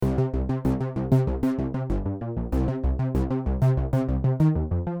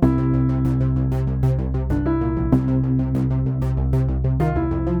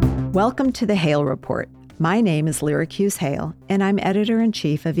Welcome to the Hale Report. My name is Lyric Hughes Hale, and I'm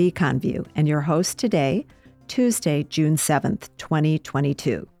editor-in-chief of EconView and your host today, Tuesday, June 7th,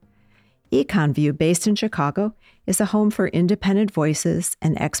 2022. EconView, based in Chicago, is a home for independent voices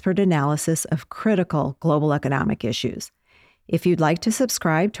and expert analysis of critical global economic issues. If you'd like to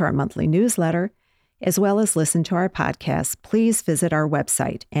subscribe to our monthly newsletter, as well as listen to our podcast, please visit our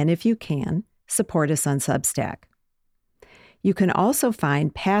website, and if you can, support us on Substack. You can also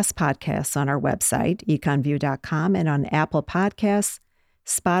find past podcasts on our website, econview.com, and on Apple Podcasts,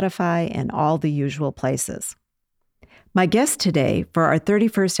 Spotify, and all the usual places. My guest today for our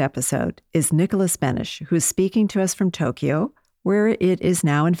 31st episode is Nicholas Benesch, who is speaking to us from Tokyo, where it is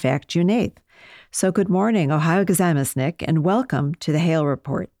now, in fact, June 8th. So good morning, ohayou gozaimasu, Nick, and welcome to the Hale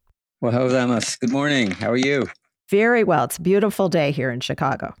Report. Ohayou gozaimasu. Good morning. How are you? Very well. It's a beautiful day here in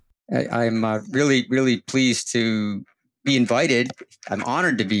Chicago. I'm really pleased to be invited. I'm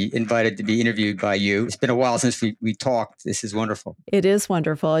honored to be invited to be interviewed by you. It's been a while since we talked. This is wonderful. It is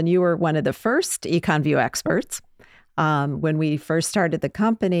wonderful. And you were one of the first EconView experts when we first started the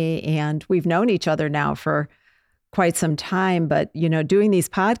company. And we've known each other now for quite some time. But, you know, doing these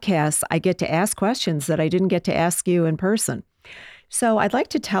podcasts, I get to ask questions that I didn't get to ask you in person. So I'd like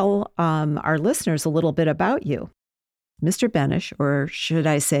to tell our listeners a little bit about you. Mr. Benesch, or should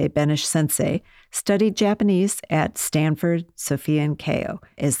I say Benese-sensei, studied Japanese at Stanford, Sophia and Keio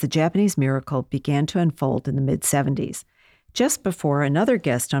as the Japanese miracle began to unfold in the mid-'70s, just before another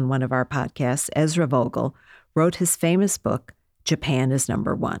guest on one of our podcasts, Ezra Vogel, wrote his famous book, Japan is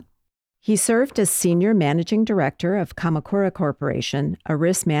Number One. He served as senior managing director of Kamakura Corporation, a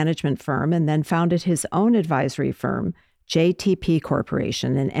risk management firm, and then founded his own advisory firm, JTP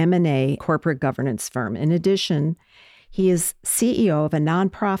Corporation, an M&A corporate governance firm. In addition, he is CEO of a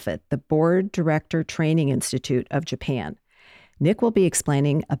nonprofit, the Board Director Training Institute of Japan. Nick will be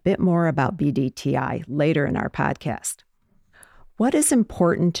explaining a bit more about BDTI later in our podcast. What is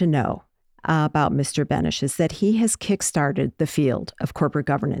important to know about Mr. Benesch is that he has kickstarted the field of corporate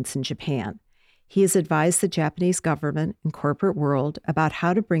governance in Japan. He has advised the Japanese government and corporate world about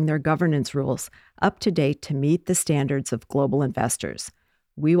how to bring their governance rules up to date to meet the standards of global investors.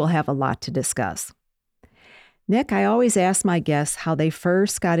 We will have a lot to discuss. Nick, I always ask my guests how they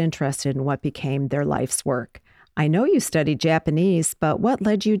first got interested in what became their life's work. I know you studied Japanese, but what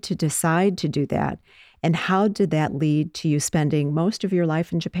led you to decide to do that? And how did that lead to you spending most of your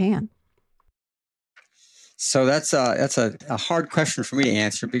life in Japan? So that's a hard question for me to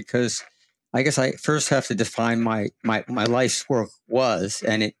answer because I guess I first have to define my life's work was,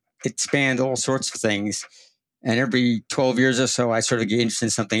 and it spanned all sorts of things. And every 12 years or so, I sort of get interested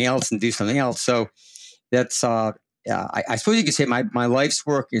in something else and do something else. So that's, I suppose you could say my life's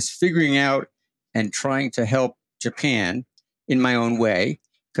work is figuring out and trying to help Japan in my own way,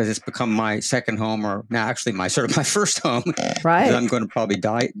 because it's become my second home, or now actually my first home. Right. I'm going to probably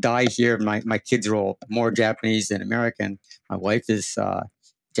die here. My kids are all more Japanese than American. My wife is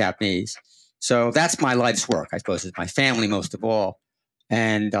Japanese. So that's my life's work, I suppose, is my family most of all.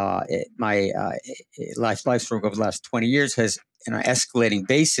 And my life's work over the last 20 years has, on an escalating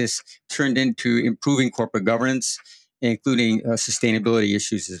basis, turned into improving corporate governance, including sustainability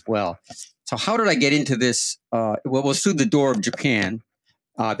issues as well. So how did I get into this? Well, it was through the door of Japan,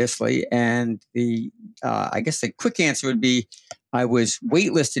 obviously. And I guess the quick answer would be I was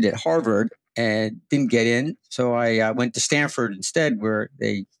waitlisted at Harvard and didn't get in. So I went to Stanford instead, where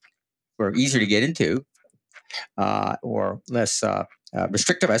they were easier to get into or less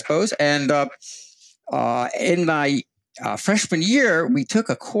restrictive, I suppose. And in my freshman year, we took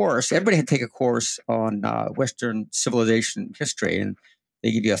a course. Everybody had to take a course on Western civilization history, and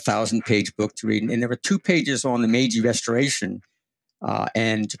they give you a 1,000-page book to read. And there were 2 pages on the Meiji Restoration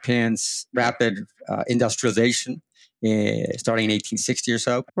and Japan's rapid industrialization, starting in 1860 or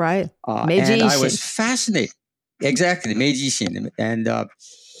so. Right. Meiji and I was fascinated. Exactly, the Meiji Ishin. And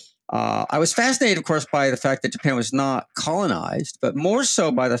I was fascinated, of course, by the fact that Japan was not colonized, but more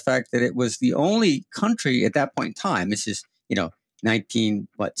so by the fact that it was the only country at that point in time. This is,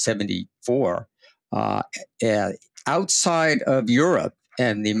 1974, outside of Europe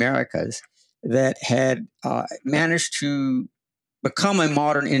and the Americas, that had managed to become a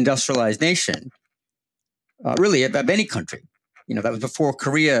modern industrialized nation, really of any country. That was before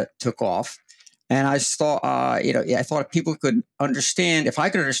Korea took off. And I thought, I thought if people could understand, if I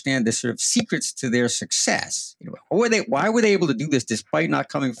could understand the sort of secrets to their success, why were they able to do this despite not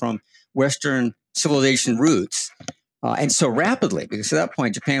coming from Western civilization roots and so rapidly? Because at that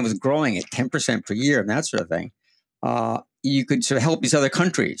point, Japan was growing at 10% per year and that sort of thing. You could sort of help these other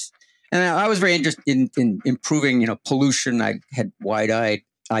countries. And I was very interested in improving, pollution. I had wide-eyed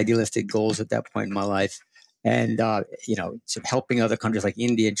idealistic goals at that point in my life. And, so helping other countries like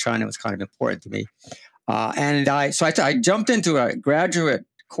India and China was kind of important to me. I jumped into a graduate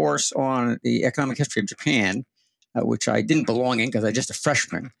course on the economic history of Japan, which I didn't belong in because I was just a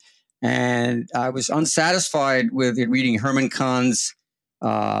freshman. And I was unsatisfied with reading Herman Kahn's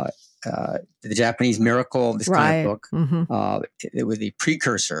The Japanese Miracle, this kind of book. Mm-hmm. It was the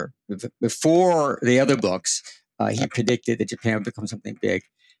precursor. Before the other books, he predicted that Japan would become something big,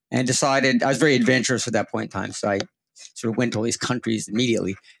 and decided, I was very adventurous at that point in time, so I sort of went to all these countries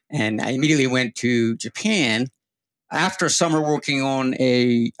immediately. And I immediately went to Japan. After a summer working on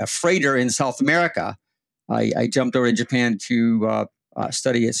a freighter in South America, I jumped over to Japan to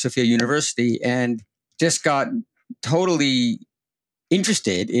study at Sophia University, and just got totally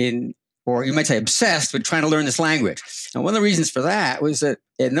interested in, or you might say obsessed with, trying to learn this language. And one of the reasons for that was that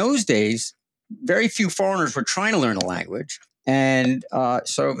in those days, very few foreigners were trying to learn a language. And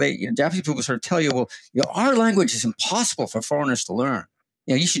so Japanese people sort of tell you, well, our language is impossible for foreigners to learn.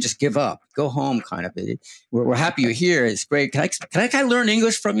 You should just give up, go home, kind of. We're happy you're here. It's great. Can I learn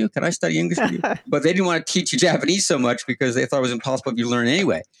English from you? Can I study English from you? But they didn't want to teach you Japanese so much because they thought it was impossible for you to learn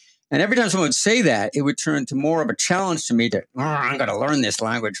anyway. And every time someone would say that, it would turn to more of a challenge to me to, I'm going to learn this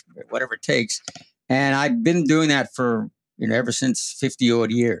language, whatever it takes. And I've been doing that for, ever since 50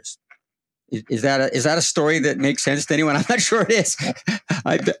 odd years. Is that a story that makes sense to anyone? I'm not sure it is.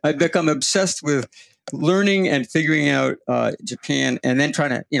 I've become obsessed with learning and figuring out Japan, and then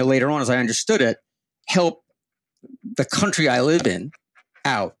trying to, later on, as I understood it, help the country I live in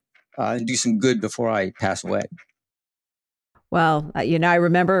out and do some good before I pass away. Well, I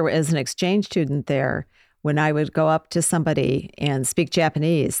remember as an exchange student there, when I would go up to somebody and speak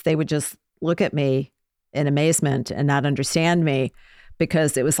Japanese, they would just look at me in amazement and not understand me,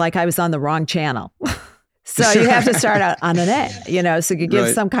 because it was like I was on the wrong channel. So you have to start out on an A, so you give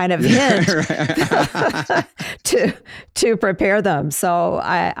some kind of hint to prepare them. So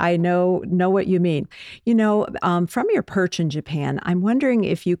I know what you mean. From your perch in Japan, I'm wondering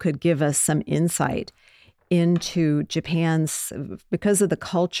if you could give us some insight into Japan's, because of the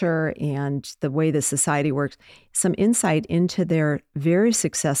culture and the way the society works, some insight into their very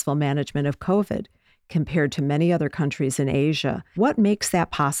successful management of COVID compared to many other countries in Asia. What makes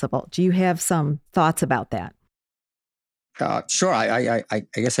that possible? Do you have some thoughts about that? Sure. I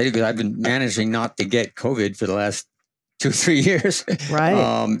guess I do, because I've been managing not to get COVID for the last 2-3 years. Right.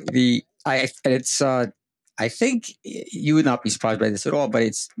 I think you would not be surprised by this at all, but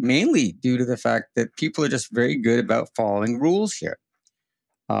it's mainly due to the fact that people are just very good about following rules here.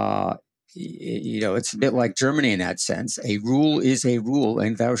 It's a bit like Germany in that sense. A rule is a rule,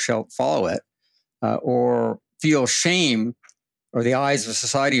 and thou shalt follow it. Or feel shame or the eyes of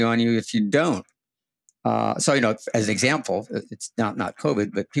society on you if you don't. As an example, it's not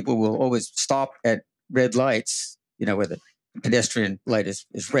COVID, but people will always stop at red lights, where the pedestrian light is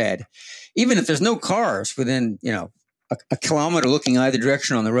red, even if there's no cars within, a kilometer looking either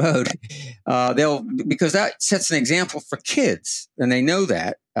direction on the road. Because that sets an example for kids, and they know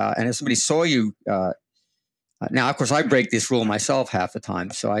that. And if somebody saw you, now, of course, I break this rule myself half the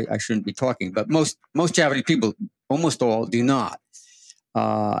time, so I shouldn't be talking. But most Japanese people, almost all, do not.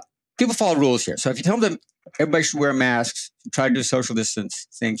 People follow rules here. So if you tell them everybody should wear masks, try to do social distance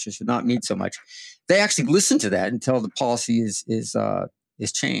things, you should not meet so much, they actually listen to that until the policy is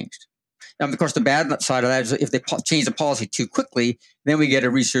changed. Now, of course, the bad side of that is if they change the policy too quickly, then we get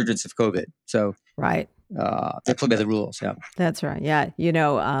a resurgence of COVID. So right, they play by the rules. Yeah, that's right. Yeah,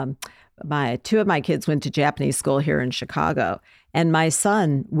 two of my kids went to Japanese school here in Chicago, and my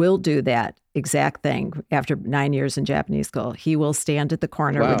son will do that exact thing after 9 years in Japanese school. He will stand at the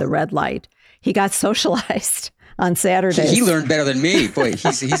corner with a red light. He got socialized on Saturdays. He learned better than me. Boy,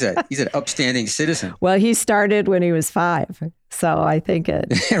 he's an upstanding citizen. Well, he started when he was 5, so I think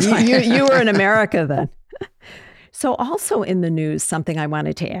you were in America then. So also in the news, something I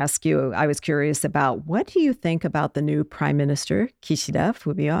wanted to ask you, I was curious about, what do you think about the new Prime Minister, Kishida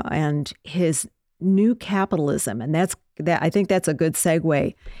Fumio, and his new capitalism? And I think that's a good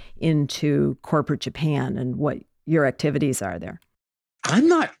segue into corporate Japan and what your activities are there. I'm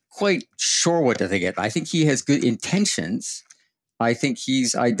not quite sure what to think of it. I think he has good intentions. I think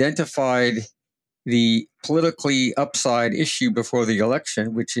he's identified the politically upside issue before the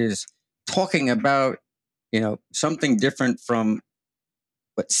election, which is talking about something different from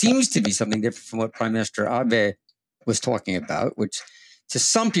what seems to be something different from what Prime Minister Abe was talking about, which to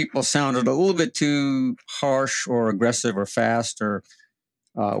some people sounded a little bit too harsh or aggressive or fast or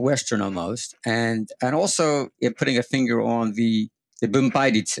Western almost. And also putting a finger on the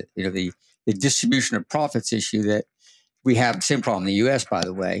bunpai ritsu, the distribution of profits issue that we have the same problem in the U.S., by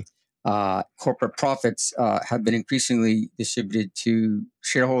the way. Corporate profits have been increasingly distributed to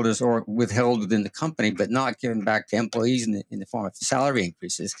shareholders or withheld within the company, but not given back to employees in the form of salary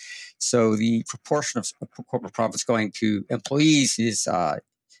increases. So the proportion of corporate profits going to employees is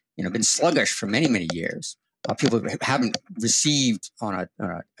been sluggish for many, many years. People haven't received on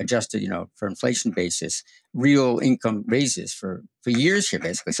a adjusted, for inflation basis, real income raises for years here,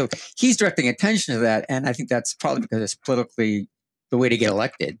 basically. So he's directing attention to that, and I think that's probably because it's politically the way to get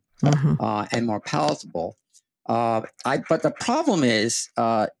elected and more palatable. But the problem is,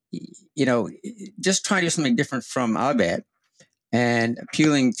 just trying to do something different from Abe and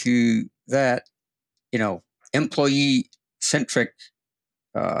appealing to that, employee-centric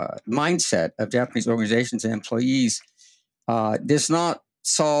mindset of Japanese organizations and employees does not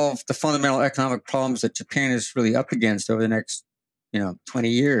solve the fundamental economic problems that Japan is really up against over the next 20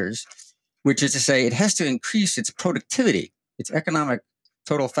 years, which is to say it has to increase its productivity, its economic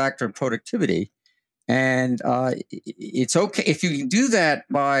total factor of productivity. And it's okay if you can do that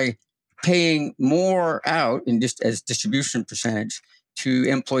by paying more out as distribution percentage to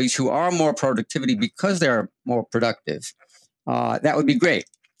employees who are more productivity because they're more productive. That would be great.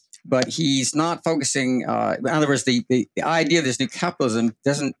 But he's not focusing. In other words, the idea of this new capitalism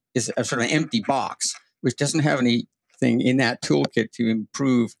is a sort of an empty box, which doesn't have anything in that toolkit to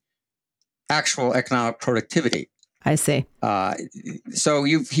improve actual economic productivity. I see. So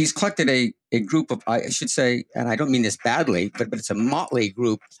he's collected a group of, I should say, and I don't mean this badly, but it's a motley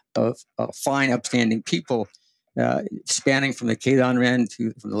group of fine, upstanding people, spanning from the Keidanren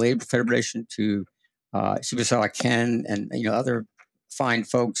from the Labor Federation to Shibusawa Ken and other fine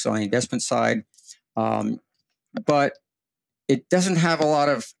folks on the investment side. But it doesn't have a lot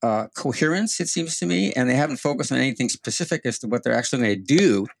of coherence, it seems to me, and they haven't focused on anything specific as to what they're actually going to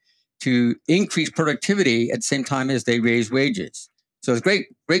do to increase productivity at the same time as they raise wages. So it's great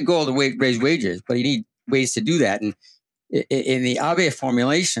goal to raise wages, but you need ways to do that. And in the Abe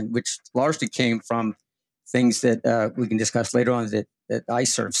formulation, which largely came from things that we can discuss later on that I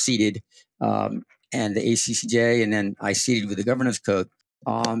sort of seeded, and the ACCJ, and then I seeded with the governance code,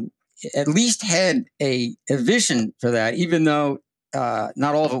 at least had a vision for that, even though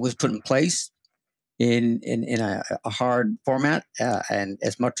not all of it was put in place in a hard format, and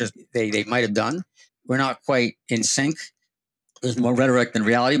as much as they might have done, we're not quite in sync. There's more rhetoric than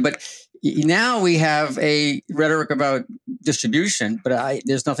reality, but now we have a rhetoric about distribution, but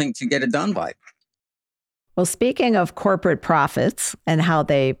there's nothing to get it done by. Well, speaking of corporate profits and how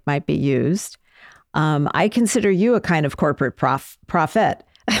they might be used, I consider you a kind of corporate prophet,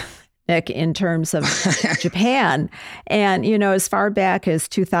 Nick, in terms of Japan. And, as far back as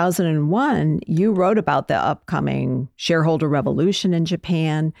 2001, you wrote about the upcoming shareholder revolution in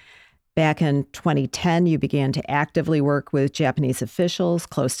Japan. Back in 2010, you began to actively work with Japanese officials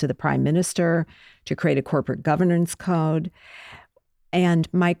close to the prime minister to create a corporate governance code. And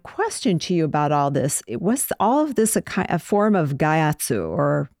my question to you about all this, was all of this a form of gaiatsu,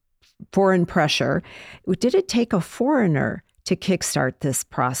 or foreign pressure? Did it take a foreigner to kickstart this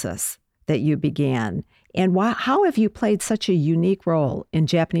process that you began? And how have you played such a unique role in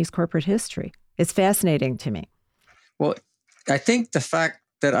Japanese corporate history? It's fascinating to me. Well, I think the fact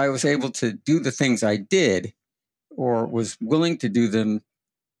that I was able to do the things I did, or was willing to do them,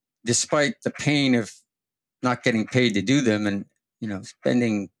 despite the pain of not getting paid to do them, and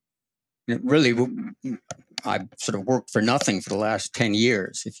spending, really, I sort of worked for nothing for the last 10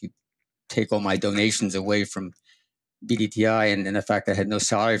 years. If you take all my donations away from BDTI and the fact that I had no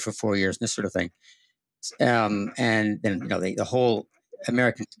salary for 4 years and this sort of thing. And then, the whole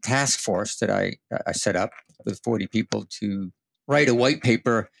American task force that I set up with 40 people to write a white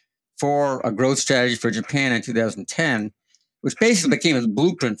paper for a growth strategy for Japan in 2010, which basically became a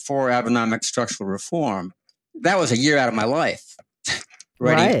blueprint for Abenomics structural reform. That was a year out of my life.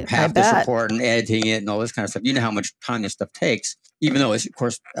 Writing half this report and editing it and all this kind of stuff. You know how much time this stuff takes, even though, of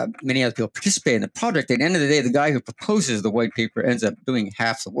course, many other people participate in the project. At the end of the day, the guy who proposes the white paper ends up doing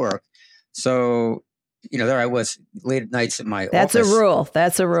half the work. So, there I was late at nights in my office. That's a rule.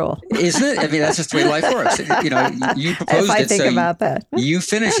 That's a rule. Isn't it? I mean, that's just the way life works. You proposed if I think about that. You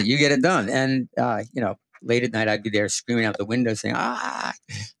finish it, you get it done. And, late at night, I'd be there screaming out the window saying, I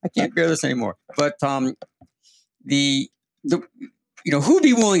can't bear this anymore. But who'd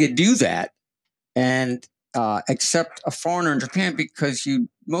be willing to do that and accept a foreigner in Japan? Because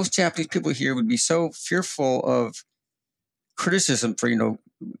most Japanese people here would be so fearful of criticism for,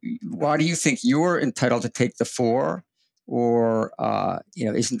 why do you think you're entitled to take the floor? Or,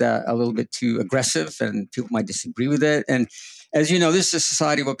 isn't that a little bit too aggressive? And people might disagree with it. And as you know, this is a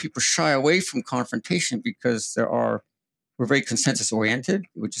society where people shy away from confrontation because there are we're very consensus oriented,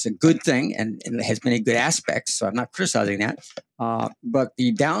 which is a good thing, and it has many good aspects. So I'm not criticizing that. But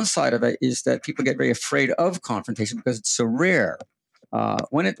the downside of it is that people get very afraid of confrontation because it's so rare.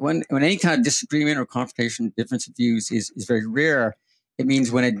 When any kind of disagreement or confrontation, difference of views is very rare, it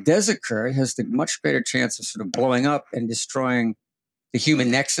means when it does occur, it has the much greater chance of sort of blowing up and destroying the human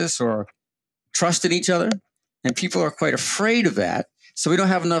nexus or trust in each other. And people are quite afraid of that. So we don't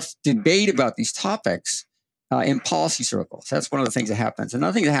have enough debate about these topics in policy circles. That's one of the things that happens.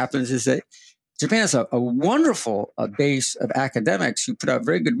 Another thing that happens is that Japan has a wonderful base of academics who put out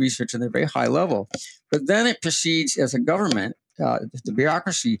very good research and they're very high level. But then it proceeds as a government, the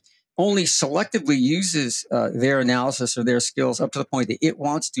bureaucracy only selectively uses their analysis or their skills up to the point that it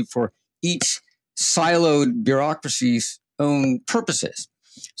wants to for each siloed bureaucracy's own purposes.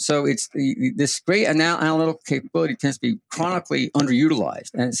 So it's this great analytical capability tends to be chronically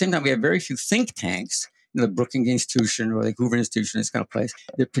underutilized. And at the same time, we have very few think tanks, the Brookings Institution or the Hoover Institution, this kind of place,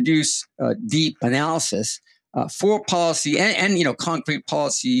 that produce deep analysis for policy and concrete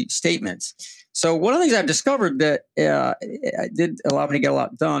policy statements. So one of the things I've discovered that did allow me to get a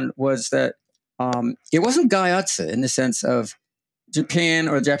lot done was that it wasn't gaiatsu in the sense of Japan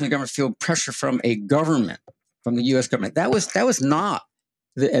or the Japanese government feel pressure from a government, from the U.S. government. That was not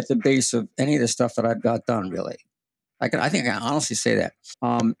at the base of any of the stuff that I've got done, really. I think I can honestly say that.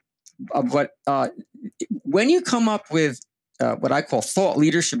 But when you come up with what I call thought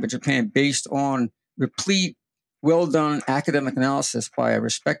leadership in Japan based on replete, well-done academic analysis by a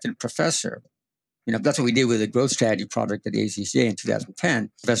respected professor, that's what we did with the growth strategy project at the ACCA in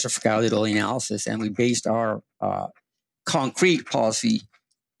 2010. Professor Fukao did all the analysis, and we based our concrete policy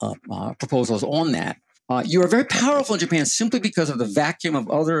proposals on that. You are very powerful in Japan simply because of the vacuum of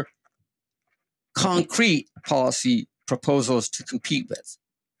other concrete policy proposals to compete with.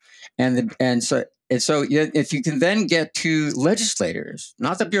 And so if you can then get to legislators,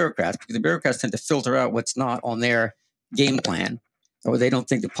 not the bureaucrats, because the bureaucrats tend to filter out what's not on their game plan, or they don't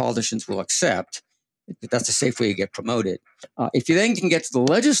think the politicians will accept. That's a safe way to get promoted. If you then can get to the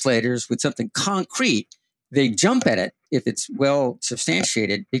legislators with something concrete, they jump at it if it's well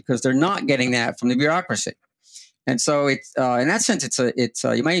substantiated because they're not getting that from the bureaucracy. And so it's in that sense, it's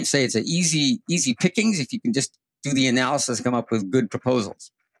you might even say it's an easy pickings if you can just do the analysis and come up with good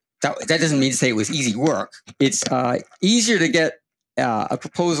proposals. That doesn't mean to say it was easy work. It's easier to get a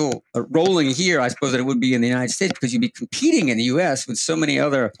proposal rolling here, I suppose, than it would be in the United States because you'd be competing in the U.S. with so many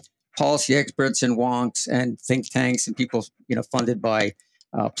other policy experts and wonks and think tanks and people, funded by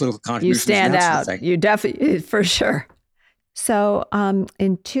political contributions. You stand out. You definitely, for sure. So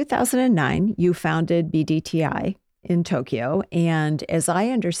in 2009, you founded BDTI in Tokyo. And as I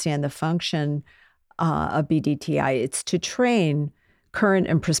understand the function of BDTI, it's to train current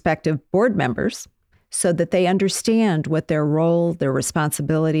and prospective board members so that they understand what their role, their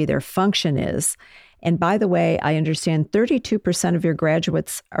responsibility, their function is. And by the way, I understand 32% of your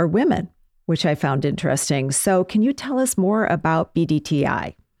graduates are women, which I found interesting. So can you tell us more about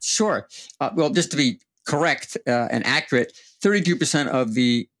BDTI? Sure. Well, just to be correct and accurate, 32% of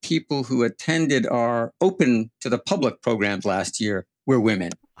the people who attended our open to the public programs last year were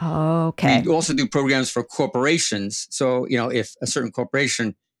women. Okay. We also do programs for corporations. So, if a certain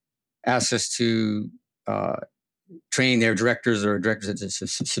corporation asks us to train their directors or directors of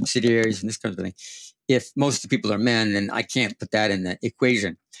subsidiaries and this kind of thing, if most of the people are men, then I can't put that in the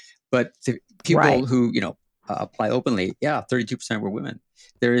equation. But the people who, apply openly, 32% were women.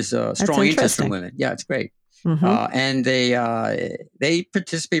 There is a strong interest from women. Yeah, it's great. Mm-hmm. And they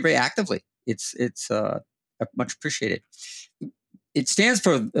participate very actively. It's much appreciated. It stands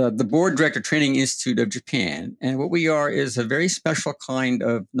for the Board Director Training Institute of Japan. And what we are is a very special kind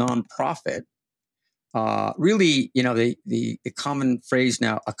of nonprofit. Really, the common phrase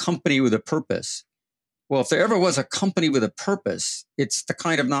now, a company with a purpose. Well, if there ever was a company with a purpose, it's the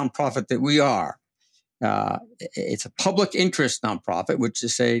kind of nonprofit that we are. It's a public interest nonprofit, which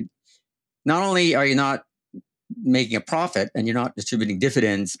is say, not only are you not making a profit and you're not distributing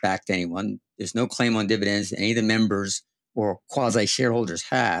dividends back to anyone, there's no claim on dividends that any of the members or quasi-shareholders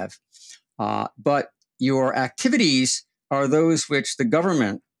have, but your activities are those which the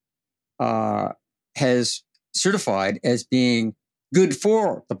government has certified as being good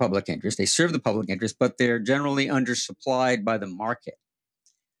for the public interest. They serve the public interest, but they're generally undersupplied by the market.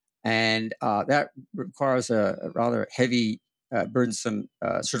 And that requires a rather heavy, burdensome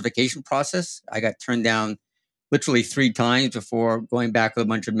certification process. I got turned down literally 3 times before going back with a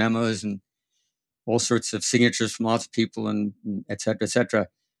bunch of memos and all sorts of signatures from lots of people and et cetera,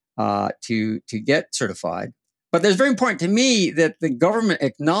 to get certified. But it's very important to me that the government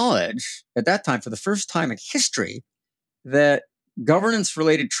acknowledge at that time, for the first time in history, that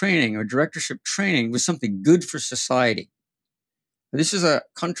governance-related training or directorship training was something good for society. This is a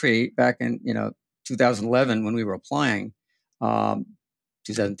country back in 2011 when we were applying,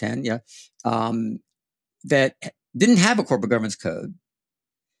 2010, that didn't have a corporate governance code.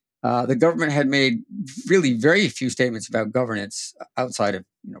 The government had made really very few statements about governance outside of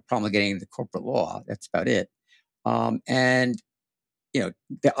promulgating the corporate law. That's about it. And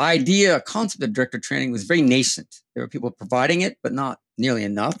the concept of director training was very nascent. There were people providing it, but not nearly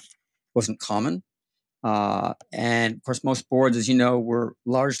enough. It wasn't common. And of course, most boards, as you know, were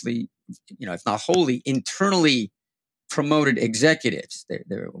largely, if not wholly, internally promoted executives.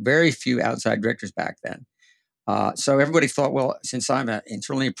 There were very few outside directors back then. So everybody thought, well, since I'm an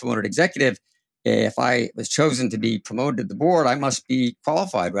internally promoted executive, if I was chosen to be promoted to the board, I must be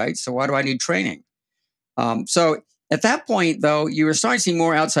qualified, right? So why do I need training? So at that point, though, you were starting to see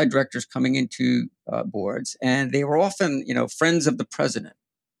more outside directors coming into boards, and they were often, friends of the president,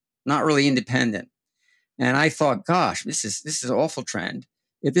 not really independent. And I thought, gosh, this is an awful trend.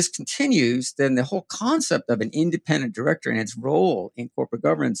 If this continues, then the whole concept of an independent director and its role in corporate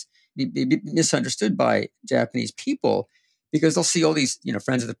governance be misunderstood by Japanese people, because they'll see all these,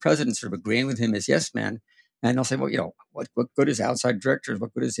 friends of the president sort of agreeing with him as yes men, and they'll say, well, what good is outside directors?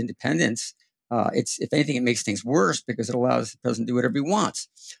 What good is independence? If anything, it makes things worse because it allows the president to do whatever he wants.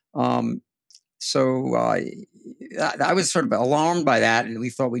 So I was sort of alarmed by that, and we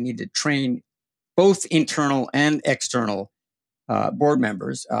thought we needed to train both internal and external board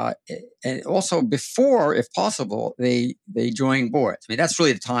members, and also before, if possible, they join boards. I mean, that's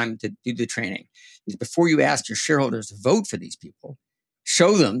really the time to do the training. Is before you ask your shareholders to vote for these people,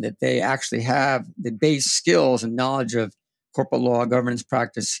 show them that they actually have the base skills and knowledge of corporate law, governance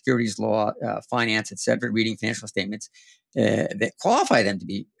practice, securities law, finance, et cetera, reading financial statements that qualify them to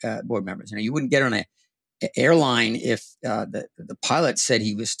be board members. You wouldn't get on an airline if the pilot said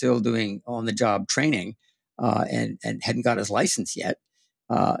he was still doing on-the-job training and hadn't got his license yet.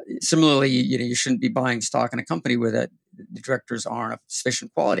 Similarly, you shouldn't be buying stock in a company where the directors aren't of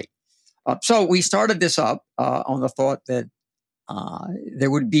sufficient quality. So we started this up on the thought that there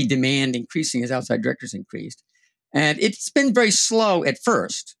would be demand increasing as outside directors increased. And it's been very slow at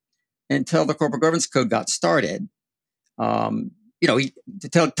first until the Corporate Governance Code got started. To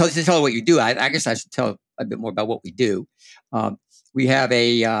tell what you do, I guess I should tell a bit more about what we do. We have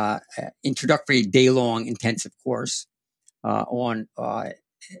a introductory day-long intensive course on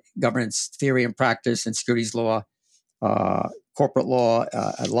governance theory and practice and securities law, corporate law,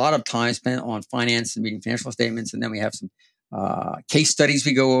 a lot of time spent on finance and reading financial statements. And then we have some case studies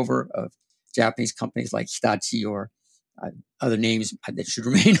we go over of Japanese companies like Hitachi or other names that should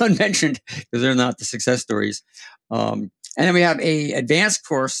remain unmentioned because they're not the success stories. And then we have a advanced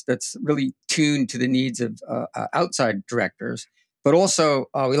course that's really tuned to the needs of outside directors, but also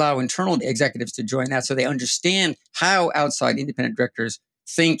we allow internal executives to join that so they understand how outside independent directors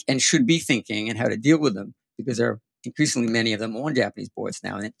think and should be thinking and how to deal with them, because there are increasingly many of them on Japanese boards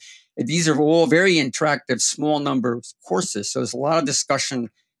now. And these are all very interactive, small number courses. So there's a lot of discussion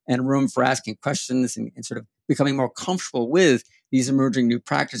and room for asking questions and sort of becoming more comfortable with these emerging new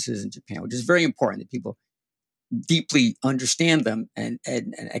practices in Japan, which is very important that people deeply understand them and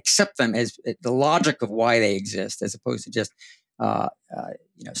accept them as the logic of why they exist, as opposed to just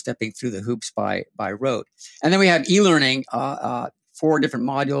stepping through the hoops by rote. And then we have e-learning, 4 different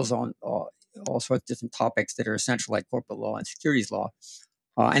modules on all sorts of different topics that are essential, like corporate law and securities law.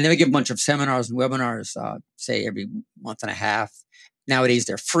 And then we give a bunch of seminars and webinars, say every month and a half. Nowadays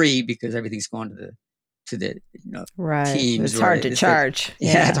they're free because everything's gone to the right. teams. It's hard to charge.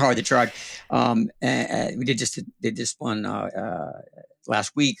 Yeah, it's hard to charge. We did this one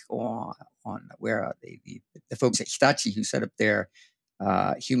last week on where the folks at Hitachi who set up their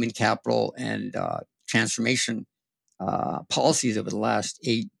human capital and transformation policies over the last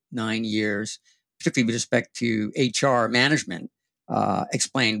 8-9 years, particularly with respect to HR management,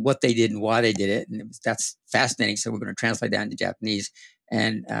 explained what they did and why they did it, and that's fascinating. So we're going to translate that into Japanese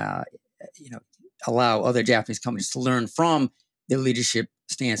and allow other Japanese companies to learn from the leadership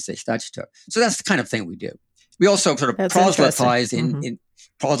stance that Hitachi took. So that's the kind of thing we do. We also sort of proselytize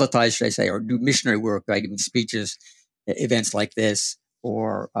proselytize, should I say, or do missionary work by giving speeches at events like this,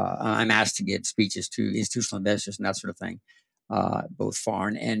 or I'm asked to give speeches to institutional investors and that sort of thing, both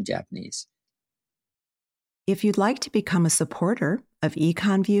foreign and Japanese. If you'd like to become a supporter of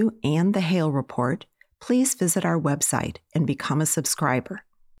EconView and the Hale Report, please visit our website and become a subscriber.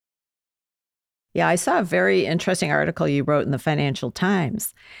 Yeah, I saw a very interesting article you wrote in the Financial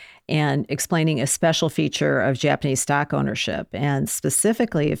Times and explaining a special feature of Japanese stock ownership. And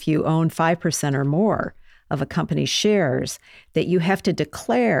specifically, if you own 5% or more of a company's shares that you have to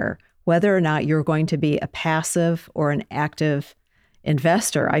declare whether or not you're going to be a passive or an active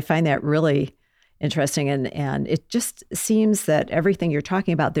investor. I find that really interesting. And it just seems that everything you're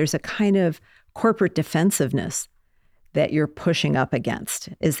talking about, there's a kind of corporate defensive-ness that you're pushing up against.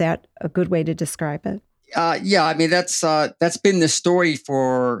 Is that a good way to describe it? Yeah, I mean, that's been the story of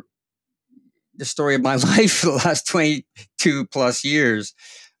my life for the last 22 plus years.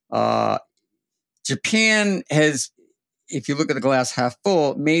 Japan has, if you look at the glass half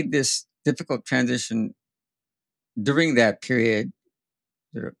full, made this difficult transition during that period.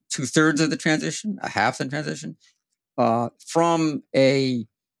 There are 2/3 of the transition, a half the transition, from a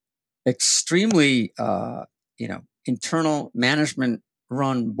extremely, internal management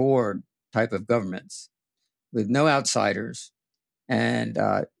run board type of governments with no outsiders and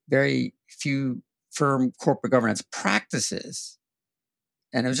very few firm corporate governance practices.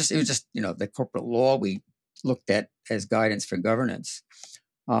 And it was just the corporate law we looked at as guidance for governance,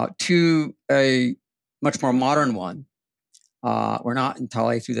 to a much more modern one. We're not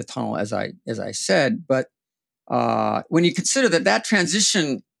entirely through the tunnel, as I said, but when you consider that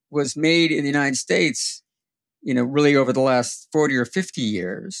transition was made in the United States, really over the last 40 or 50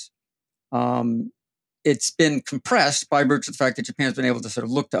 years, it's been compressed by virtue of the fact that Japan's been able to sort of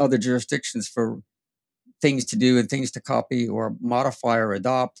look to other jurisdictions for things to do and things to copy or modify or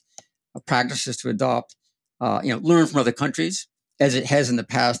adopt, practices to adopt, learn from other countries, as it has in the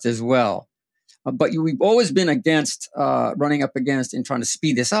past as well. But we've always been against, running up against and trying to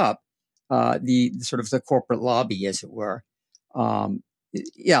speed this up, the sort of the corporate lobby, as it were.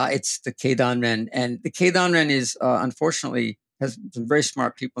 It's the Keidanren. And the Keidanren is, unfortunately, has some very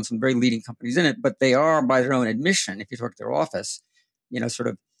smart people and some very leading companies in it, but they are, by their own admission, if you talk to their office,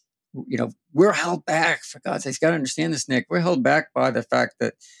 we're held back, for God's sake. You got to understand this, Nick. We're held back by the fact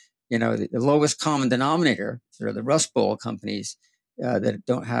that, the lowest common denominator, sort of the Rust Bowl companies that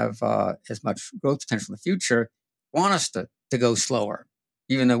don't have as much growth potential in the future, want us to go slower,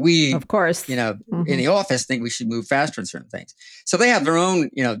 even though we, of course, in the office think we should move faster in certain things. So they have their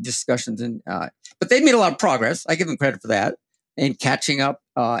own, discussions, and but they've made a lot of progress. I give them credit for that, and catching up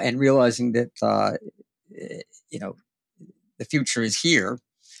and realizing that the future is here.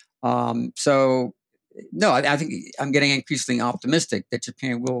 No, I think I'm getting increasingly optimistic that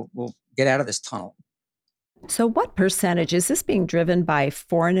Japan will get out of this tunnel. So what percentage is this being driven by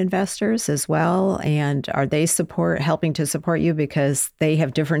foreign investors as well? And are they helping to support you because they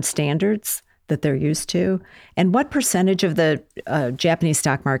have different standards that they're used to? And what percentage of the Japanese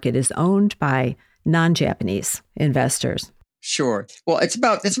stock market is owned by non-Japanese investors? Sure. Well, it's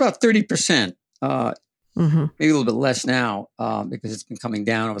about 30%, maybe a little bit less now, because it's been coming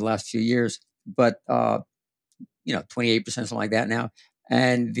down over the last few years. But 28%, something like that now.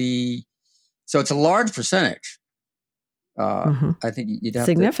 And so it's a large percentage. I think you'd have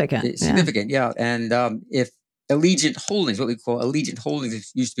significant. Significant, yeah. And if Allegiant Holdings, what we call Allegiant Holdings, it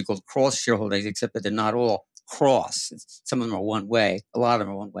used to be called cross shareholdings, except that they're not all cross. Some of them are one way. A lot of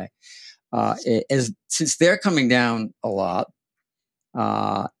them are one way. Since they're coming down a lot,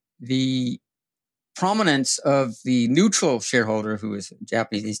 the prominence of the neutral shareholder, who is a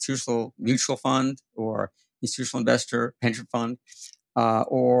Japanese institutional mutual fund or institutional investor, pension fund,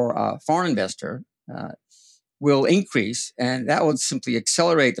 or foreign investor, will increase, and that will simply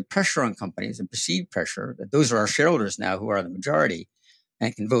accelerate the pressure on companies, the perceived pressure that those are our shareholders now, who are the majority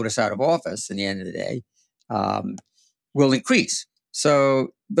and can vote us out of office in the end of the day, will increase. So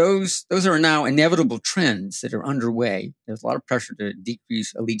those are now inevitable trends that are underway. There's a lot of pressure to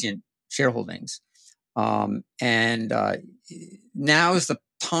decrease Allegiant shareholdings, and now is the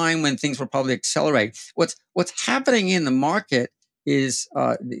time when things will probably accelerate. What's happening in the market is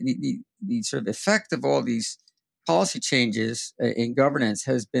the sort of effect of all these policy changes in governance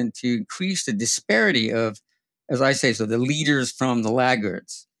has been to increase the disparity of, as I say, so the leaders from the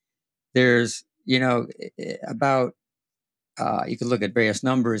laggards. There's, about, you could look at various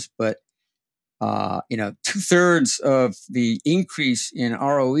numbers, but, 2/3 of the increase in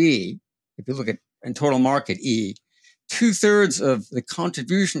ROE, if you look at in total market E, 2/3 of the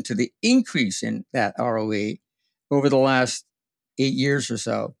contribution to the increase in that ROE over the last 8 years or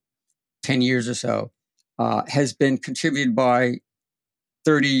so, 10 years or so, has been contributed by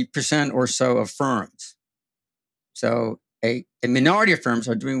 30% or so of firms. So a minority of firms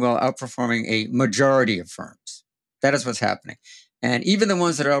are doing well, outperforming a majority of firms. That is what's happening. And even the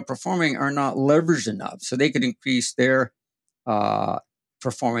ones that are outperforming are not leveraged enough. So they could increase their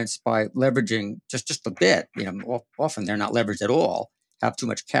performance by leveraging just a bit. Often they're not leveraged at all, have too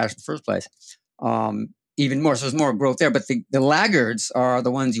much cash in the first place. Even more. So there's more growth there. But the laggards are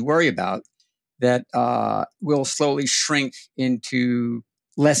the ones you worry about. that will slowly shrink into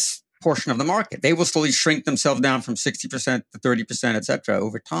less portion of the market. They will slowly shrink themselves down from 60% to 30%, et cetera,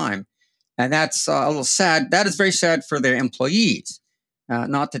 over time. And that's a little sad. That is very sad for their employees.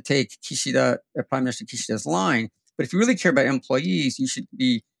 Not to take Prime Minister Kishida's line, but if you really care about employees, you should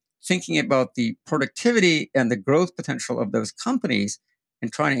be thinking about the productivity and the growth potential of those companies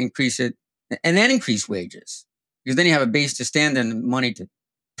and trying to increase it and then increase wages. Because then you have a base to stand and money to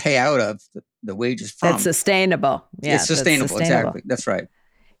pay out of the wages from. That's sustainable. Yeah, it's sustainable. Exactly. That's right.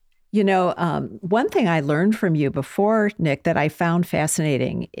 You know, one thing I learned from you before, Nick, that I found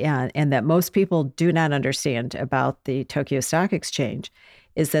fascinating and that most people do not understand about the Tokyo Stock Exchange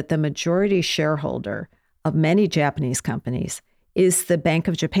is that the majority shareholder of many Japanese companies is the Bank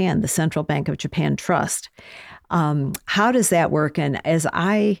of Japan, the Central Bank of Japan Trust. How does that work? And as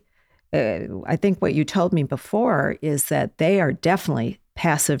I think what you told me before is that they are definitely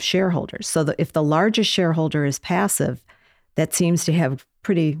passive shareholders. So if the largest shareholder is passive, that seems to have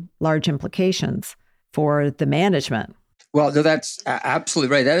pretty large implications for the management. Well, that's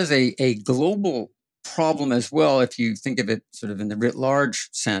absolutely right. That is a global problem as well, if you think of it sort of in the writ large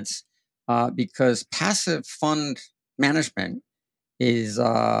sense, because passive fund management is,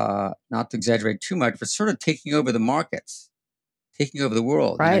 not to exaggerate too much, but sort of taking over the markets, taking over the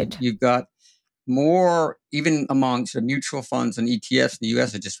world. Right. You've got more, even among sort of mutual funds and ETFs in the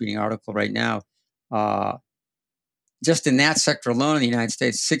U.S. I'm just reading an article right now. Just in that sector alone in the United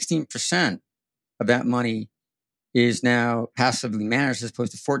States, 16% of that money is now passively managed as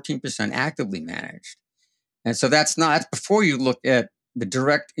opposed to 14% actively managed. And so that's before you look at the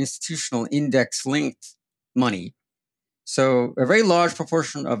direct institutional index linked money. So a very large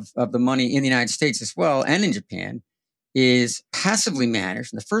proportion of the money in the United States as well and in Japan is passively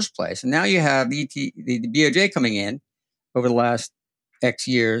managed in the first place. And now you have the BOJ coming in over the last X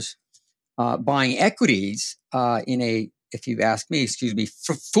years, buying equities if you ask me,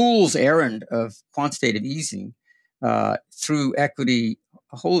 fool's errand of quantitative easing through equity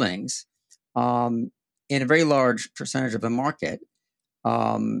holdings in a very large percentage of the market.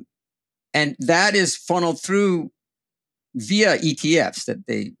 And that is funneled through via ETFs that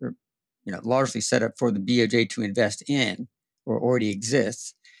they are largely set up for the BOJ to invest in or already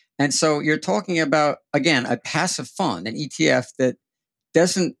exists. And so you're talking about, again, a passive fund, an ETF that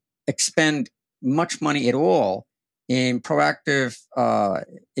doesn't expend much money at all in proactive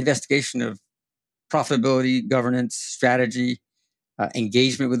investigation of profitability, governance, strategy,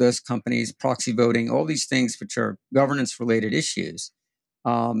 engagement with those companies, proxy voting, all these things which are governance-related issues.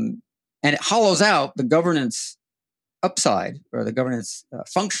 And it hollows out the governance upside or the governance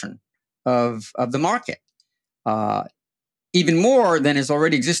function of the market, even more than is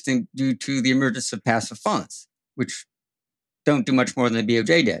already existing due to the emergence of passive funds, which don't do much more than the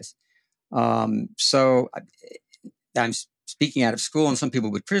BOJ does. So I'm speaking out of school, and some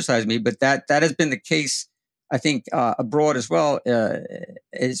people would criticize me, but that has been the case, I think, abroad as well.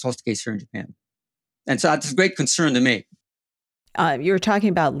 It's also the case here in Japan. And so it's a great concern to me. You were talking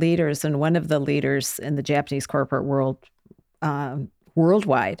about leaders, and one of the leaders in the Japanese corporate world,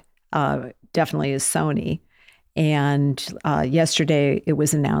 worldwide, definitely is Sony. And yesterday it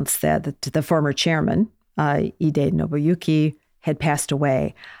was announced that the former chairman, Ide Nobuyuki, had passed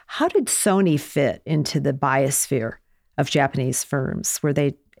away. How did Sony fit into the biosphere of Japanese firms? Were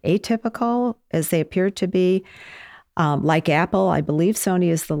they atypical as they appeared to be? Like Apple, I believe Sony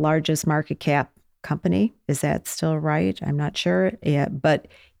is the largest market cap company. Is that still right? I'm not sure. Yeah, but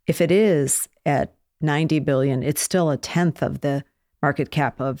if it is at 90 billion, it's still a tenth of the market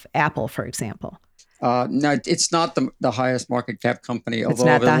cap of Apple, for example. No, it's not the highest market cap company, although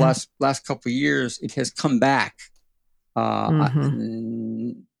over the last couple of years, it has come back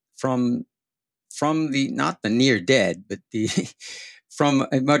from the, not the near dead, but from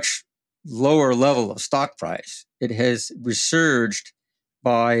a much lower level of stock price. It has resurged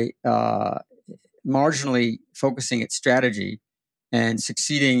by marginally focusing its strategy and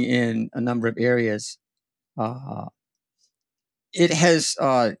succeeding in a number of areas. It has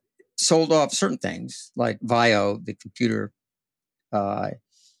sold off certain things like Vio, the computer, but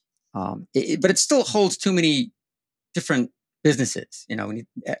it still holds too many different businesses. In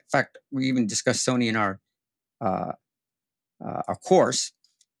fact, we even discussed Sony in our course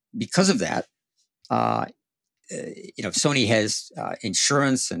because of that. Sony has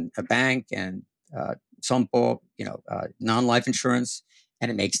insurance and a bank and Sompo, non-life insurance,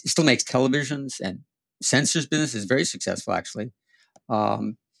 and it still makes televisions, and sensors business is very successful actually.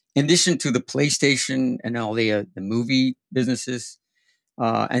 In addition to the PlayStation and all the movie businesses,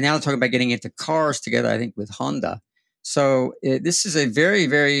 and now they're talking about getting into cars together, I think, with Honda. So this is a very,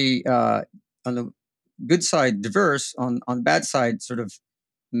 very the good side, diverse, on the bad side, sort of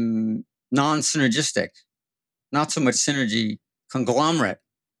non-synergistic, not so much synergy, conglomerate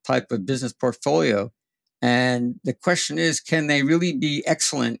type of business portfolio. And the question is, can they really be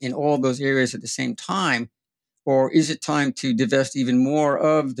excellent in all those areas at the same time? Or is it time to divest even more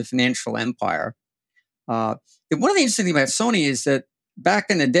of the financial empire? One of the interesting things about Sony is that back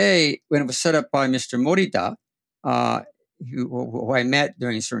in the day when it was set up by Mr. Morita, who I met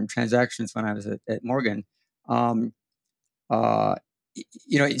during certain transactions when I was at Morgan, Sony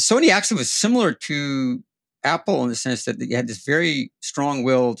actually was similar to Apple in the sense that you had this very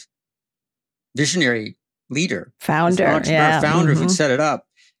strong-willed visionary leader, founder, founder who set it up,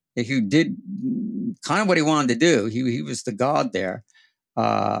 who did kind of what he wanted to do. He was the god there,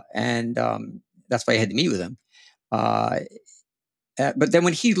 and that's why I had to meet with him. But then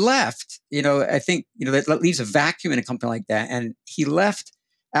when he left, I think that leaves a vacuum in a company like that, and he left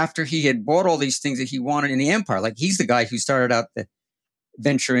after he had bought all these things that he wanted in the empire. Like, he's the guy who started out the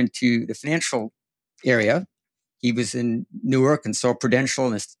venture into the financial area. He was in Newark and saw Prudential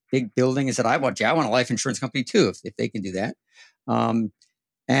in this big building and said, I want a life insurance company too, if they can do that.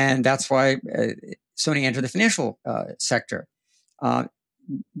 And that's why Sony entered the financial sector.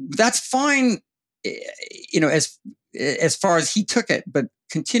 That's fine, as far as he took it, but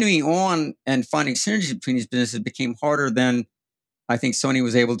continuing on and finding synergies between these businesses became harder than I think Sony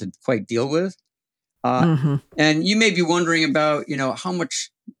was able to quite deal with. And you may be wondering about, how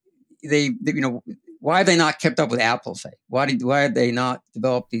much they why have they not kept up with Apple, say? Why have they not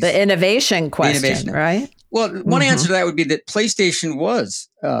developed these? The innovation question, right? Well, one answer to that would be that PlayStation was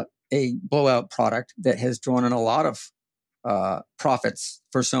a blowout product that has drawn in a lot of profits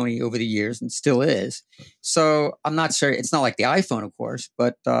for Sony over the years and still is. So I'm not sure. It's not like the iPhone, of course,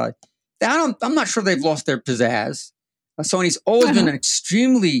 but I'm not sure they've lost their pizzazz. Sony's always been an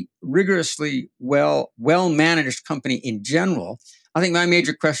extremely rigorously well-managed company in general. I think my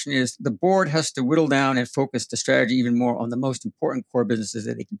major question is the board has to whittle down and focus the strategy even more on the most important core businesses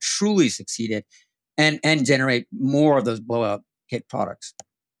that they can truly succeed in and generate more of those blowout hit products.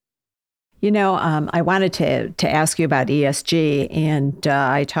 I wanted to ask you about ESG, and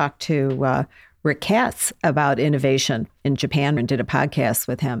I talked to Rick Katz about innovation in Japan and did a podcast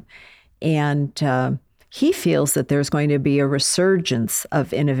with him. And he feels that there's going to be a resurgence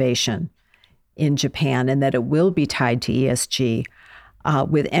of innovation in Japan and that it will be tied to ESG.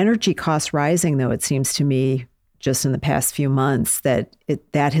 With energy costs rising, though, it seems to me just in the past few months that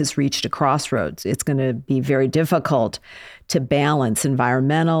that has reached a crossroads. It's going to be very difficult to balance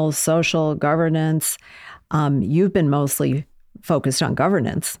environmental, social, governance. You've been mostly focused on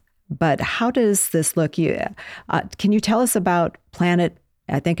governance, but how does this look? Can you tell us about planet,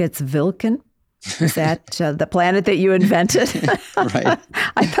 I think it's Vulcan? Is that the planet that you invented? Right.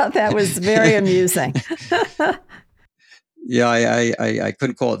 I thought that was very amusing. Yeah, I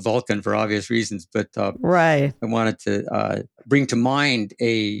couldn't call it Vulcan for obvious reasons, but right. I wanted to bring to mind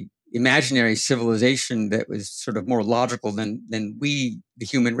a imaginary civilization that was sort of more logical than we, the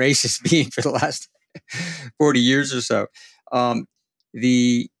human race, has been for the last 40 years or so.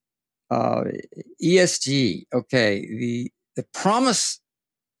 The ESG, okay, the promise.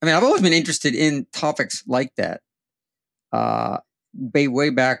 I mean, I've always been interested in topics like that. Way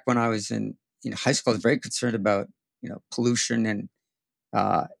back when I was in high school, I was very concerned about pollution and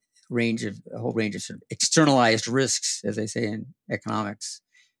a whole range of sort of externalized risks, as they say in economics.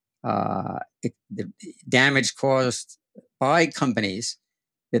 The damage caused by companies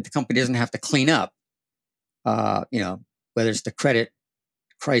that the company doesn't have to clean up. Whether it's the credit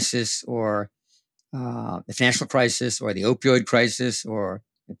crisis or the financial crisis or the opioid crisis or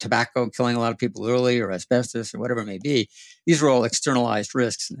tobacco killing a lot of people early or asbestos or whatever it may be. These are all externalized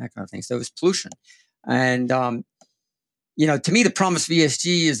risks and that kind of thing. So it's pollution. And, to me, the promise of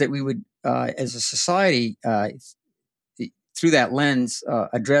ESG is that we would, as a society, through that lens,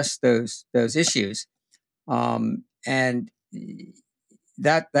 address those issues. And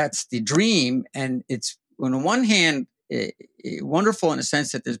that's the dream. And it's, on the one hand, wonderful in the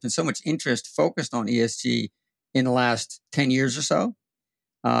sense that there's been so much interest focused on ESG in the last 10 years or so.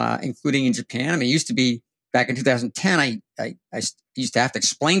 Including in Japan. I mean, it used to be back in 2010, I used to have to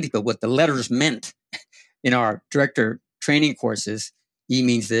explain to people what the letters meant in our director training courses. E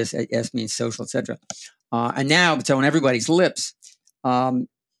means this, S means social, etc. And now it's on everybody's lips. On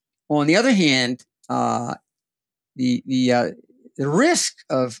the other hand, the risk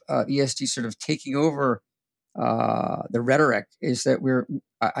of ESG sort of taking over the rhetoric is that we're,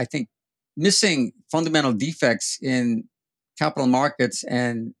 I think, missing fundamental defects in capital markets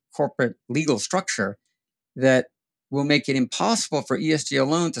and corporate legal structure that will make it impossible for ESG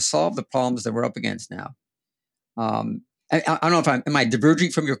alone to solve the problems that we're up against now. I don't know if am I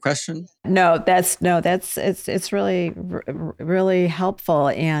diverging from your question? No, it's really, really helpful.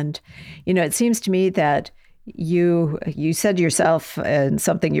 And, it seems to me that you said yourself in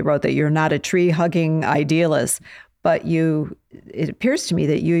something you wrote that you're not a tree hugging idealist, but it appears to me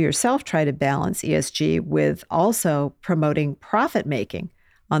that you yourself try to balance ESG with also promoting profit making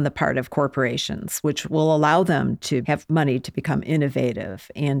on the part of corporations, which will allow them to have money to become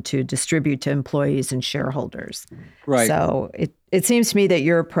innovative and to distribute to employees and shareholders. Right. So it seems to me that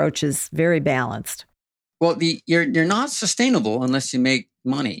your approach is very balanced. Well, you're not sustainable unless you make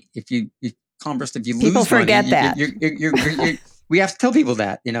money. If you lose people forget money, that. we have to tell people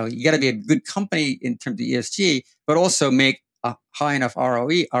that, you got to be a good company in terms of ESG, but also make a high enough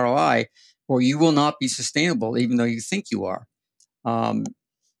ROI, or you will not be sustainable, even though you think you are.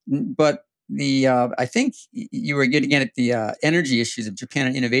 But I think you were getting at the energy issues of Japan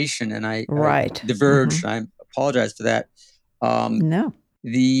and innovation, and I diverged. Mm-hmm. I apologize for that. No.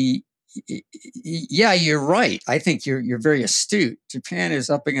 Yeah, you're right. I think you're very astute. Japan is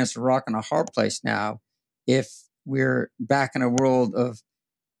up against a rock and a hard place now. If we're back in a world of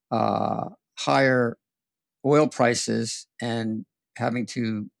higher oil prices and having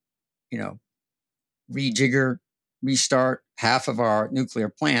to, restart half of our nuclear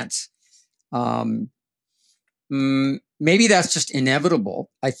plants, maybe that's just inevitable.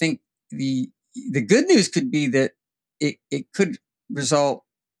 I think the good news could be that it could result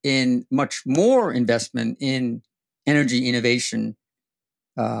in much more investment in energy innovation.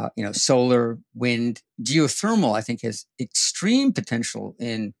 Solar, wind, geothermal, I think has extreme potential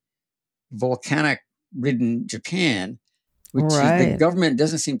in volcanic-ridden Japan, which the government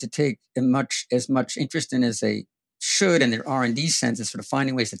doesn't seem to take as much interest in as they should, and their R&D sense is sort of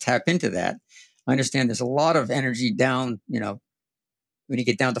finding ways to tap into that. I understand there's a lot of energy down, when you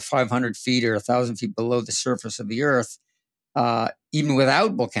get down to 500 feet or 1,000 feet below the surface of the Earth, even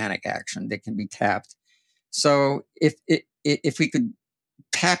without volcanic action, that can be tapped. So if we could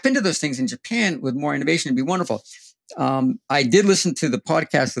tap into those things in Japan with more innovation, it'd be wonderful. I did listen to the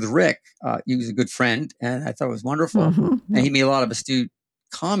podcast with Rick. He was a good friend, and I thought it was wonderful. Mm-hmm. And he made a lot of astute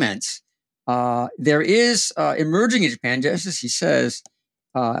comments. There is emerging in Japan, just as he says,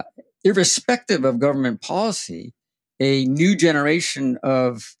 irrespective of government policy, a new generation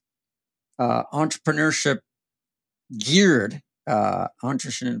of entrepreneurship-geared,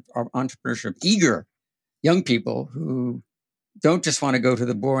 entrepreneurship-eager young people who don't just want to go to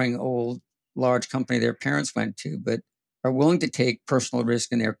the boring old large company their parents went to, but are willing to take personal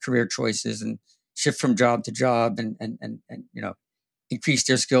risk in their career choices and shift from job to job and increase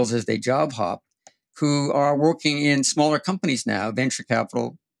their skills as they job hop, who are working in smaller companies now, venture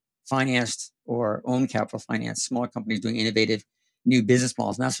capital financed or own capital financed, smaller companies doing innovative new business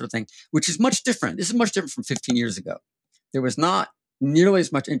models and that sort of thing, which is much different. This is much different from 15 years ago. There was not nearly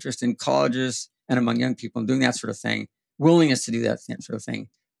as much interest in colleges and among young people in doing that sort of thing, willingness to do that sort of thing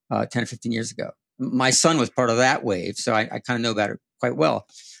 10 or 15 years ago. My son was part of that wave, so I kind of know about it quite well.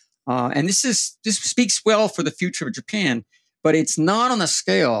 And this speaks well for the future of Japan, but it's not on the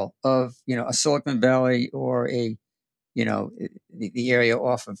scale of, a Silicon Valley or the area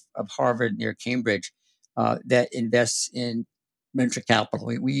off of Harvard near Cambridge that invests in venture capital.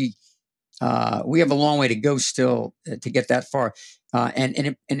 We have a long way to go still to get that far.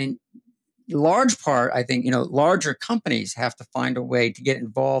 And in large part, I think, larger companies have to find a way to get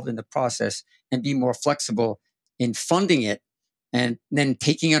involved in the process and be more flexible in funding it, and then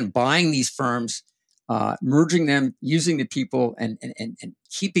taking on buying these firms, merging them, using the people and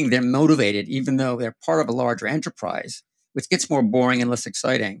keeping them motivated, even though they're part of a larger enterprise, which gets more boring and less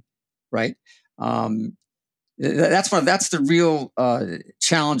exciting, right? That's the real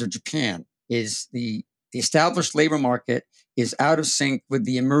challenge of Japan, is the established labor market is out of sync with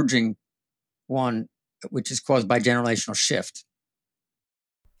the emerging one, which is caused by generational shift.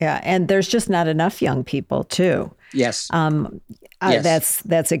 Yeah, and there's just not enough young people, too. Yes. Yes.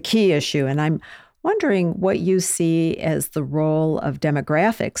 That's a key issue. And I'm wondering what you see as the role of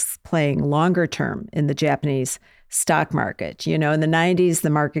demographics playing longer term in the Japanese stock market. In the 90s, the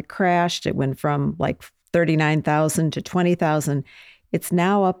market crashed. It went from like 39,000 to 20,000. It's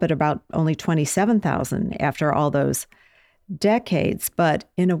now up at about only 27,000 after all those decades. But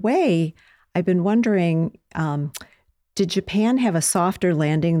in a way, I've been wondering, did Japan have a softer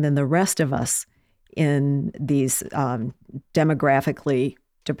landing than the rest of us in these demographically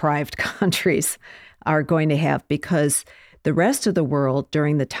deprived countries are going to have? Because the rest of the world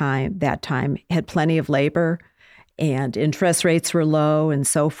during that time had plenty of labor and interest rates were low and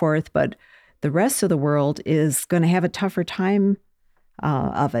so forth. But the rest of the world is going to have a tougher time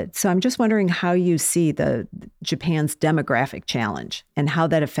of it. So I'm just wondering how you see the Japan's demographic challenge and how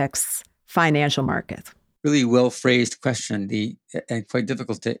that affects financial markets. Really well phrased question, and quite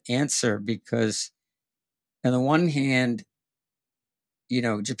difficult to answer because, on the one hand,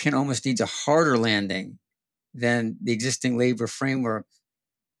 Japan almost needs a harder landing than the existing labor framework,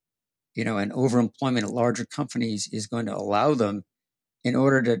 and overemployment at larger companies is going to allow them in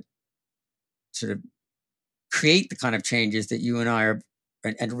order to sort of create the kind of changes that you and I are,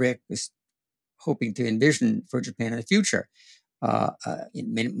 and Rick is hoping to envision for Japan in the future. A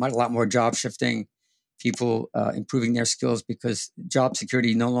lot more job shifting, people improving their skills because job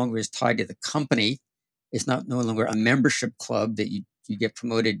security no longer is tied to the company. It's no longer a membership club that you get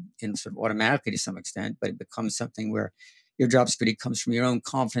promoted in sort of automatically to some extent, but it becomes something where your job security comes from your own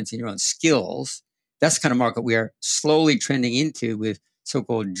confidence in your own skills. That's the kind of market we are slowly trending into with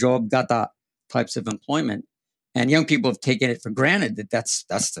so-called job gata types of employment. And young people have taken it for granted that that's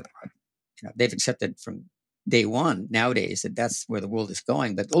the, they've accepted from day one nowadays that that's where the world is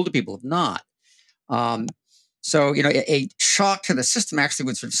going, but older people have not. So, a shock to the system actually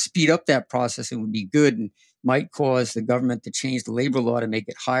would sort of speed up that process and would be good and might cause the government to change the labor law to make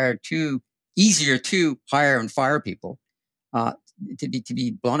it easier to hire and fire people, to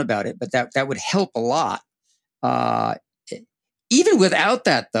be blunt about it. But that would help a lot. Even without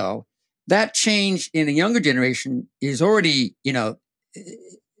that, though, that change in the younger generation is already,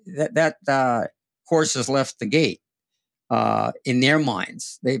 that horse has left the gate in their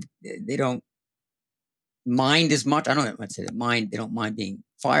minds. They don't mind as much. I don't want to say they don't mind being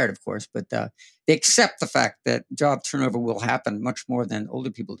fired, of course, but they accept the fact that job turnover will happen much more than older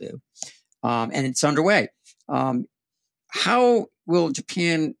people do. And it's underway. How will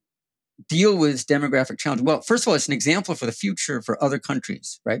Japan deal with this demographic challenge? Well, first of all, it's an example for the future for other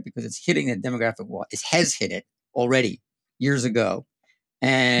countries, right? Because it's hitting the demographic wall. It has hit it already years ago.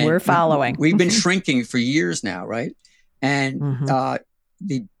 And we're following. We've been shrinking for years now, right? And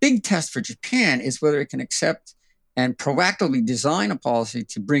the big test for Japan is whether it can accept and proactively design a policy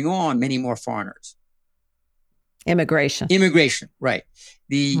to bring on many more foreigners. Immigration, right.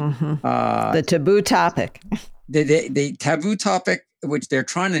 The taboo topic. The taboo topic, which they're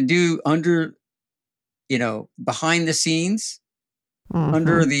trying to do under, behind the scenes,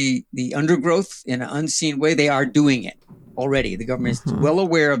 under the undergrowth in an unseen way. They are doing it already. The government is well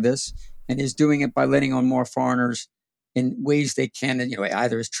aware of this and is doing it by letting on more foreigners in ways they can,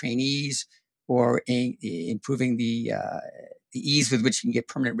 either as trainees or improving the ease with which you can get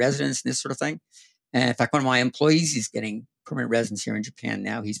permanent residence and this sort of thing. And in fact, one of my employees is getting permanent residence here in Japan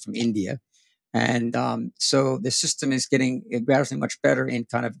now. He's from India. And so the system is getting gradually much better in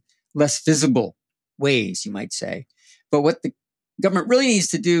kind of less visible ways, you might say. But what the government really needs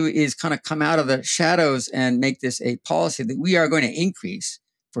to do is kind of come out of the shadows and make this a policy that we are going to increase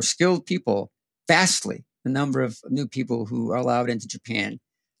for skilled people vastly the number of new people who are allowed into Japan.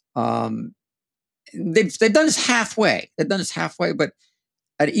 They've done this halfway. But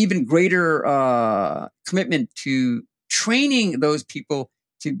an even greater commitment to training those people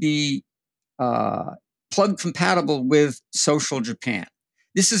to be plug compatible with social Japan.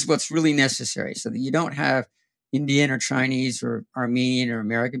 This is what's really necessary so that you don't have Indian or Chinese or Armenian or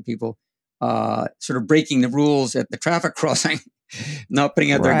American people sort of breaking the rules at the traffic crossing, not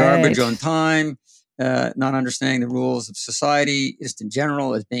putting out their garbage on time, not understanding the rules of society just in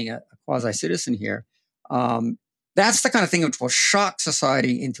general as being a quasi-citizen here. That's the kind of thing which will shock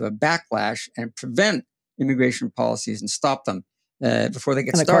society into a backlash and prevent immigration policies and stop them before they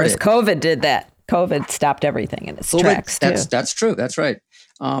get started. Of course, COVID did that. COVID stopped everything in its tracks, too. That's true. That's right.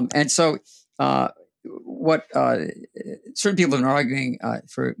 And so what certain people have been arguing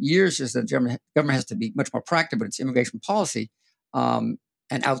for years is that the government has to be much more proactive with its immigration policy and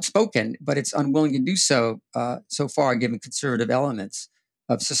outspoken, but it's unwilling to do so so far, given conservative elements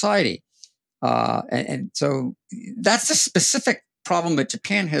of society. And so that's a specific problem that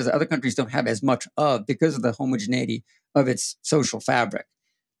Japan has, other countries don't have as much of because of the homogeneity of its social fabric.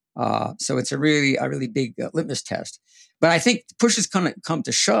 So it's a really big litmus test. But I think push has come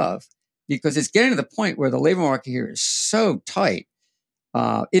to shove because it's getting to the point where the labor market here is so tight.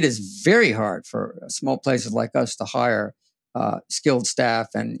 It is very hard for small places like us to hire skilled staff,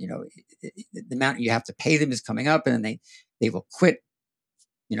 and the amount you have to pay them is coming up, and then they will quit.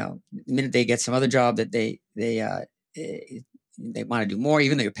 The minute they get some other job that they want to do more,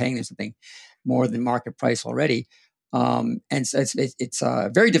 even though you're paying them something more than market price already. And so it's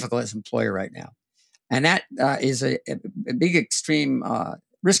very difficult as an employer right now. And that is a big extreme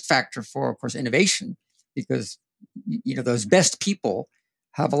risk factor for, of course, innovation, because, those best people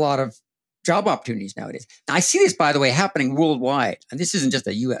have a lot of job opportunities nowadays. Now, I see this, by the way, happening worldwide, and this isn't just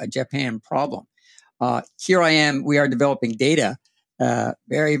a Japan problem. Here I am. We are developing data,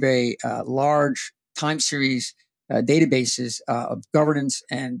 very, very large time series databases of governance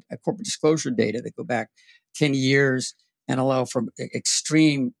and corporate disclosure data that go back 10 years and allow for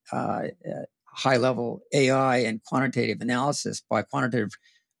extreme high-level AI and quantitative analysis by quantitative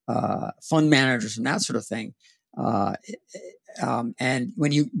fund managers and that sort of thing. And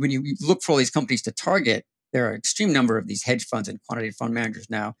when you look for all these companies to target, there are an extreme number of these hedge funds and quantitative fund managers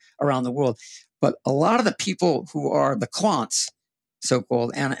now around the world. But a lot of the people who are the quants,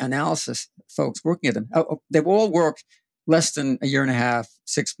 so-called analysis folks working at them, they've all worked less than a year and a half,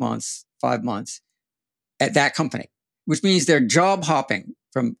 6 months, 5 months at that company, which means they're job hopping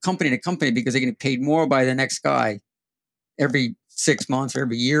from company to company because they're getting paid more by the next guy every 6 months or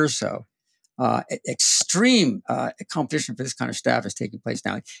every year or so. Extreme competition for this kind of staff is taking place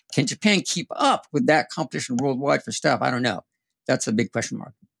now. Can Japan keep up with that competition worldwide for staff? I don't know. That's a big question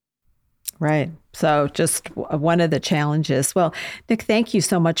mark. Right. So just one of the challenges. Well, Nick, thank you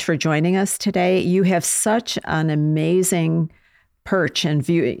so much for joining us today. You have such an amazing perch and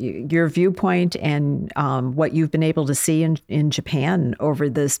your viewpoint and what you've been able to see in Japan over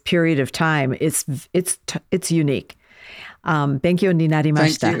this period of time. It's unique. Benkyo ni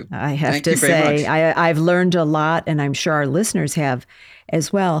narimashita. I have to say, I've learned a lot, and I'm sure our listeners have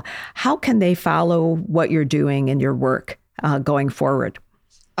as well. How can they follow what you're doing in your work going forward?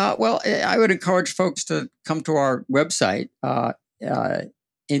 Well, I would encourage folks to come to our website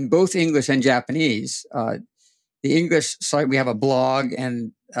in both English and Japanese. The English site, we have a blog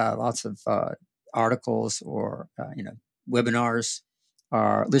and lots of articles or webinars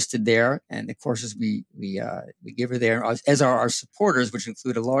are listed there, and the courses we give her there, as are our supporters, which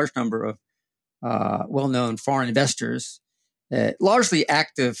include a large number of well-known foreign investors, largely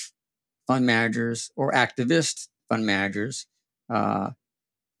active fund managers or activist fund managers.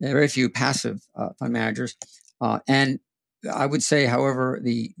 Very few passive fund managers. And I would say, however,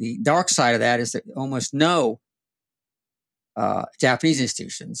 the dark side of that is that almost no Japanese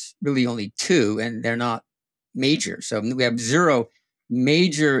institutions, really only 2, and they're not major. So we have 0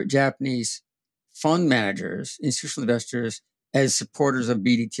 major Japanese fund managers, institutional investors, as supporters of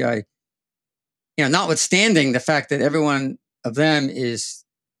BDTI. Notwithstanding the fact that every one of them is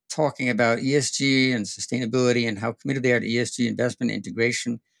talking about ESG and sustainability and how committed they are to ESG investment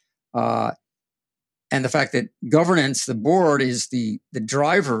integration. And the fact that governance, the board, is the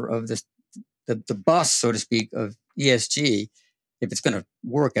driver of this, the bus, so to speak, of ESG. If it's going to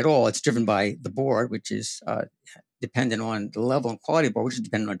work at all, it's driven by the board, which is dependent on the level and quality of the board, which is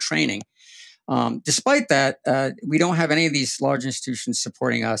dependent on training. Despite that, we don't have any of these large institutions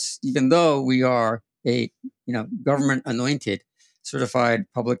supporting us, even though we are a government anointed, certified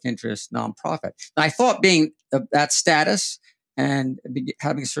public interest nonprofit. And I thought being of that status and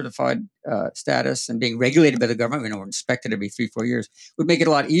having a certified status and being regulated by the government, we're inspected every 3-4 years, would make it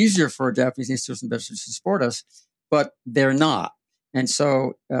a lot easier for Japanese institutional investors to support us, but they're not. And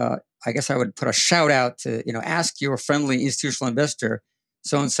so I guess I would put a shout out to, ask your friendly institutional investor,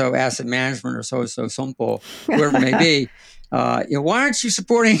 so-and-so asset management or so-and-so Sompo, whoever it may be, why aren't you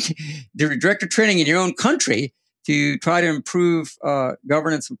supporting the director training in your own country to try to improve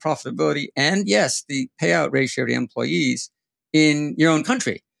governance and profitability and, yes, the payout ratio to employees in your own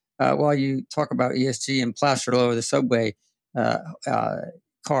country, while you talk about ESG and plastered all over the subway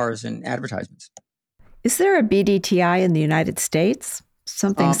cars and advertisements. Is there a BDTI in the United States?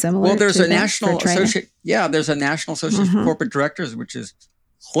 Something similar? Well, there's to a national association. Yeah, there's a national association for corporate directors, which is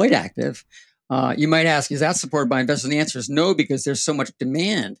quite active. You might ask, is that supported by investors? And the answer is no, because there's so much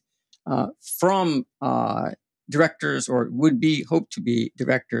demand from directors or hope to be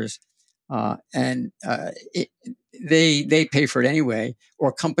directors, and they pay for it anyway,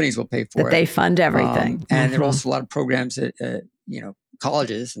 or companies will pay for it. They fund everything. And there are also a lot of programs at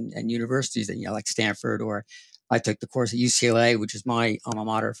colleges and universities that like Stanford, or I took the course at UCLA, which is my alma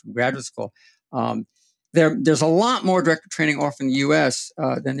mater from graduate school. There's a lot more director training offered in the U.S.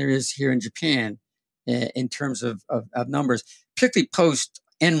 Than there is here in Japan in terms of numbers, particularly post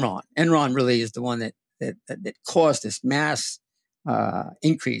Enron. Enron really is the one that caused this mass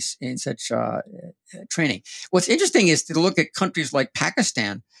increase in such training. What's interesting is to look at countries like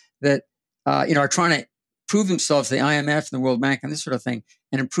Pakistan that are trying to prove themselves to the IMF and the World Bank and this sort of thing,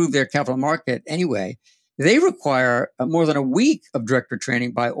 and improve their capital market anyway. They require more than a week of director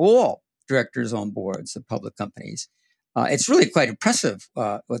training by all directors on boards of public companies. It's really quite impressive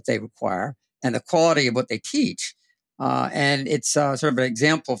what they require and the quality of what they teach. And it's sort of an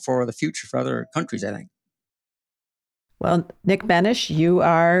example for the future for other countries, I think. Well, Nick Benish, you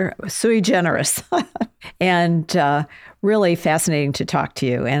are sui generis and really fascinating to talk to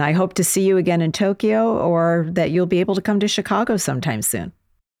you. And I hope to see you again in Tokyo, or that you'll be able to come to Chicago sometime soon.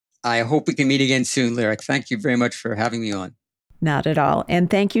 I hope we can meet again soon, Lyric. Thank you very much for having me on. Not at all. And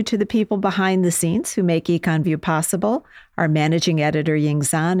thank you to the people behind the scenes who make EconView possible, our managing editor, Ying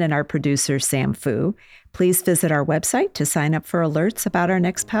Zhan, and our producer, Sam Fu. Please visit our website to sign up for alerts about our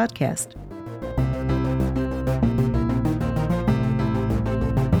next podcast.